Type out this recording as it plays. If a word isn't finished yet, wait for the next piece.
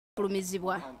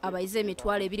Fulumizibwa abayizi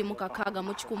emitwalo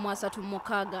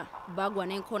 26,336 bagwa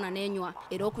n'enkona n'enywa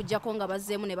era okujjako nga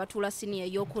bazzeemu ne batuula siniya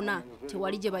ey'okuna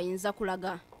tewali gye bayinza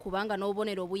kulaga kubanga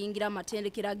n'obubonero obuyingira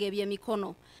amatendekero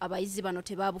g'ebyemikono abayizi bano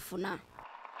tebaabufuna.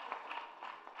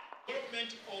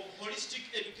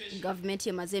 Gavumenti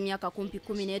emaze emyaka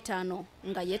 15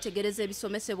 nga yetegereza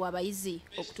ebisomesebwa abayizi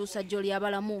okutuusa jjo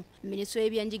ly'abalamu. Minisitule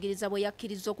y'ebyenjigiriza bwe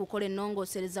yakkiriza okukola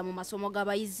ennongoosereza mu masomo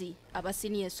g'abayizi aba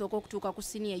siniya esooka okutuuka ku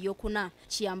siniya ey'okuna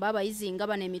kiyamba abayizi nga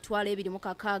bano emitwalo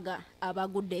 26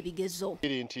 abagudde ebigezo.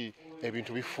 Nti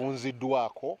ebintu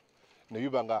bifunziddwako ne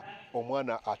biba nga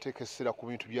omwana ateekesera ku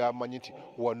bintu by'amanyi nti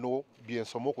wano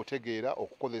byensoma okutegeera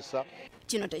okukozesa.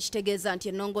 Kino tekitegeeza nti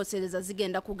ennongoosereza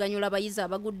zigenda kuganyula abayizi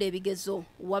abagudde ebigezo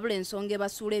wabula ensonga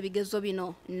ebasuula ebigezo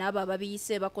bino n'abo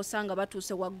ababiyise bakosa nga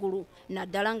batuuse waggulu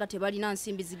naddala nga tebalina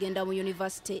nsimbi zigenda mu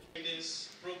yunivasite.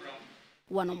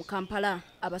 Wano mu Kampala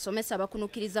abasomesa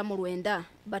bakunukiriza mu Lwenda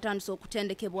batandise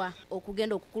okutendekebwa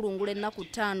okugenda okukulungula ennaku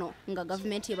 5 nga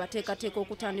gavumenti ebateekateeka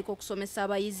okutandika okusomesa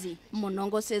abayizi mu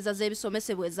nnongoosereza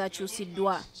z'ebisomesebwa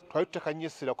ezakyusiddwa. Twali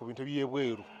tutekanyesera ku bintu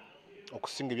by'ebweru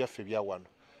okusinga ebyaffe ebya wano.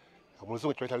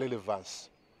 Omuluzungu kyayita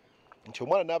relevance nti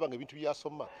omwana n'abanga ebintu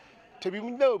byasoma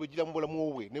tebinawe bigira mu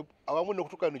bulamu bwe awamu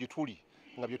n'okutuuka gye tuli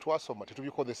nga bye twasoma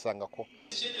tetubikozesangako.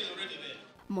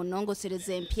 Mu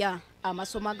nnongoosereza empya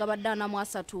amasomo agabadde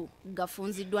 43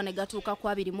 gafunziddwa ne gatuuka ku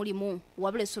 21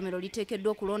 wabula essomero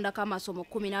liteekeddwa okulondako amasomo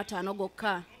 15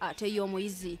 gokka ate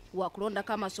y'omuyizi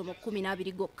wakulondako amasomo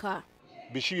 12 gokka.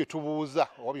 Biki bye tubuuza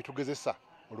oba bye tugezesa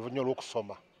oluvannyuma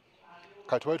lw'okusoma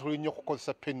kati twali tuli nnyo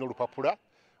okukozesa penni n'olupapula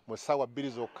mu ssaawa 2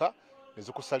 zokka ne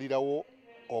zikusalirawo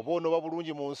oba onoba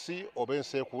bulungi mu nsi oba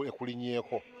ensi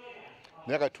ekulinyeeko.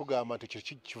 Naye kati tugamba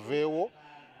nti kiveewo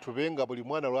tubenga buli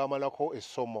mwana lwamalako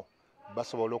essomo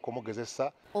basobola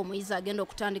okumugezesa. Omuyizi agenda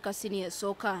okutandika siniya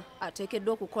esooka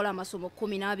ateekeddwa okukola amasomo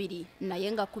 12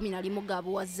 naye nga 11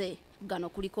 gabuwaze. Gano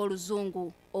kuliko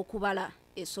oluzungu, okubala,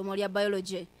 essomo lya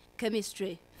biology,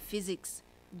 chemistry, physics,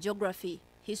 geography,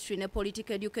 history ne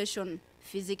political education,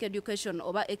 physical education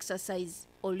oba exercise,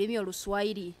 olulimi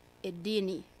oluswayiri,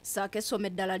 eddiini, saako essomo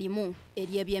eddala limu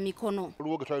ery'ebyemikono.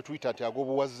 Olwoge twali tuyita nti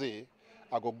ag'obuwaze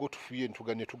ago go tufuye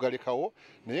ntugane tugalekawo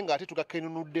naye nga ate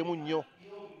tugakenunuddemu nnyo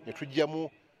ne tujjamu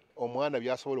omwana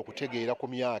byasobola okutegeera ku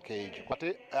myaka egyo.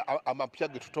 Ate amapya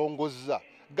ge tutongozza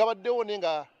gabaddewo naye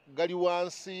nga gali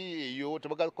wansi eyo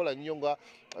tebagakola nnyo nga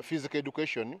physical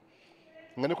education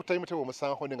nga ne ku time tebo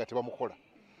omusangaho nga tebamukola.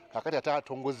 Kakati ate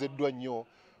atongozeddwa nnyo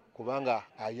kubanga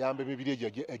ayamba emibiri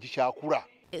egyo egikyakula.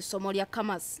 Essomo lya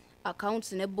commerce,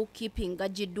 accounts ne bookkeeping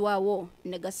gajiddwawo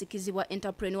ne gasikizibwa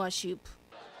entrepreneurship.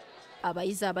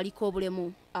 Abayizi abaliko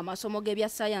obulemu amasomo g'ebya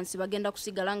science bagenda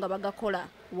kusigala nga bagakola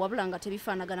wabula nga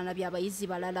tebifaanagana na by'abayizi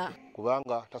balala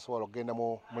kubanga tasobola okugenda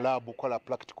mu lab kola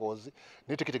practicals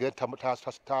naye tekitegeeza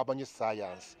tamanyi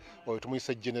science oyo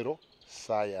tumuyise general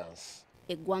science.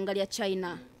 Eggwanga lya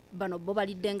China bano bo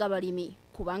balidde nga balimi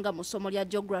kubanga mu ssomo lya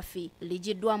geography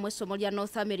ligiddwamu essomo lya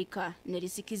North America ne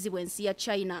lisikizibwa ensi ya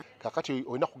China. Kakati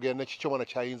olina kugenda n'ekiki omwana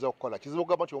kyayinza okukola kizibu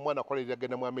okugamba nti omwana akolerera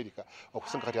agenda mu America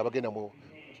okusinga kati abagenda mu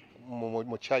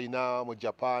China, mu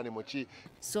Japan, mu ki.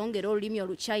 Songera olulimi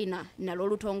oluchina nalwo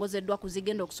lutongozeddwa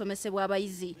kuzigenda okusomesebwa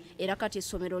abayizi era kati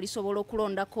essomero lisobola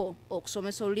okulondako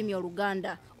okusomesa olulimi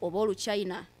Oluganda oba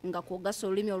oluchina nga kwogasa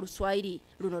olulimi Oluswayiri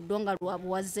luno ddonga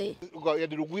lwabuwaze.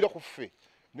 Yadde lugwira ku ffe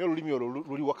naye olulimi olwo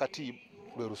luli wakati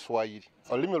lwe Luswayiri.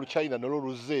 Olulimi Oluchina nalwo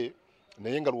luze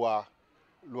naye nga lwa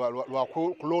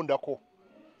kulondako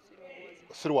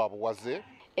si lwabuwaze.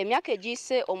 Emyaka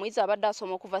egiyise omuyizi abadde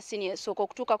asoma okuva siniya esooka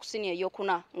okutuuka ku siniya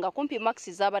ey'okuna nga kumpi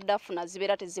makisi z'abadde afuna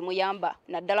zibeera tezimuyamba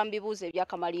naddala mu bibuuzo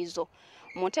ebyakamaliizo.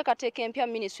 Mu nteekateeka empya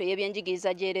minisitule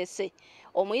y'ebyenjigiriza gy'ereese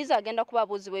omuyizi agenda kuba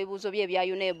abuuzibwa ebibuuzo bye ebya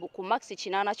UNEB ku makisi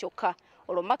 80 kyokka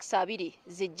olwo makisi 2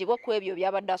 zijjibwe ku ebyo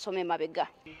by'abadde asoma emabega.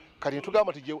 Kati ne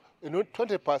tugamba nti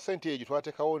 20% egyo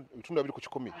twateekawo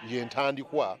 2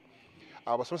 y'entandikwa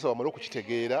abasomesa bamale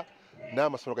okukitegeera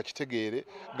n'amasomero gakitegeere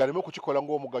galeme okukikola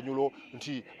ng'omuganyulo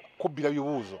nti kubbira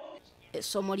bibuuzo.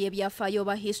 Essomo ly'ebyafaayo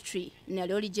oba history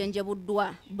nalyo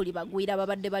lijenjebuddwa buli bagwira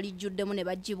babadde balijjuddemu ne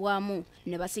baggyibwamu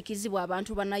ne basikizibwa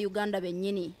abantu bannayuganda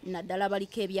bennyini naddala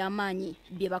baliko ebyamaanyi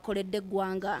bye bakoledde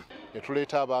eggwanga. Ne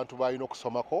tuleeta abantu balina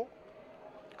okusomako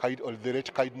the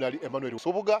late Cardinal Emmanuel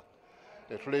Subuga,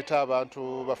 ne tuleeta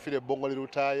abantu bafire Bongole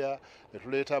Lutaaya, ne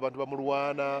tuleeta abantu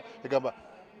bamulwana egamba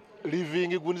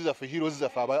living gundi zaffe heroes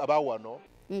zaffe abawano.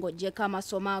 Ng'oggyeko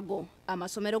amasomo ago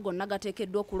amasomero gonna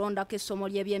gateekeddwa okulondako essomo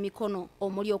ly'ebyemikono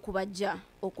omuli okubajja,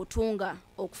 okutunga,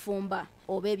 okufumba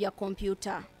oba ebya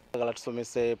kompyuta. Agala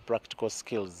tusomese practical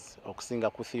skills okusinga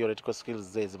ku theoretical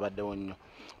skills ezibaddewo nnyo.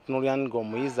 Tunuulira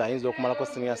ng'omuyizi ayinza okumalako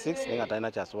senior 6 naye nga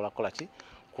talina kyasobola kukola ki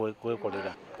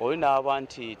kwekolera. Oli n'aba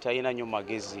nti talina nnyo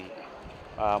magezi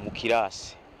mu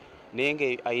kiraasi naye nga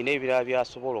ayina ebirala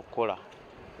by'asobola okukola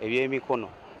ebyemikono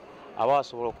aba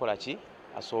asobola okukola ki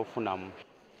asobola okufunamu.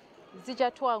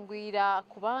 Zijja twanguyira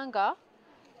kubanga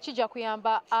kijja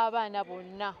kuyamba abaana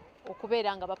bonna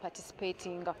okubeera nga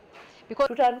baparticipatinga.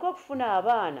 Tutandika okufuna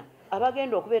abaana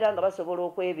abagenda okubeera nga basobola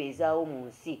okwebeezaawo mu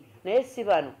nsi naye si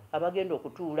bano abagenda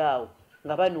okutuula awo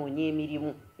nga banoonya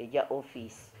emirimu egya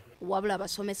ofiisi. Wabula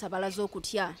abasomesa balaze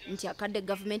okutya nti akadde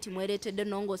gavumenti mwereetedde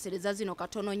ennongoosereza zino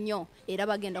katono nnyo era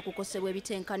bagenda kukosebwa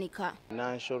ebitenkanika.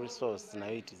 Financial resource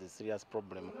nayo it is a serious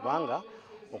problem kubanga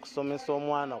okusomesa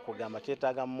omwana okugamba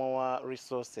kyetaaga more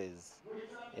resources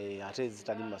ate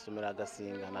zitali mu masomero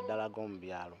agasinga naddala ag'omu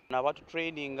byalo. N'abatu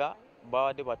traininga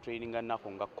babadde batraininga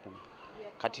nnaku nga 10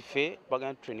 kati ffe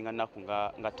bagenda tutraininga nnaku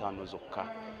nga 5 zokka.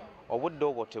 Obudde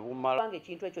obwo tebumala. Kubanga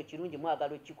ekintu ekyo kirungi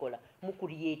mwagala okikola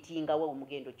mukuliyetingawo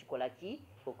omugenda okikola ki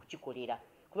okukikolera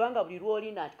kubanga buli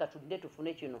lwolina ati katudde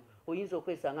tufune kino oyinza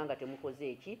okwesanga nga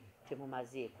temukoze eki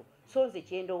temumazeeko. So nze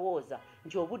kyendowooza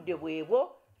nti obudde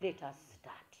bwebwo let us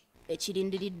start.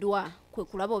 Ekirindiriddwa kwe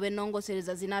kulaba oba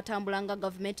ennongoosereza zinaatambula nga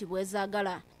gavumenti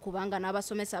bwezaagala kubanga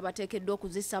n'abasomesa abateekeddwa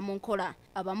okuzissa mu nkola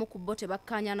abamu ku bo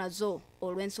tebakkaanya nazo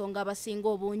olw'ensonga abasinga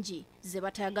obungi ze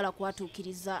batayagala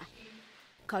kwatuukiriza.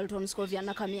 Carlton Scovia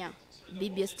Nakamya,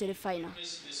 BBS Telefina.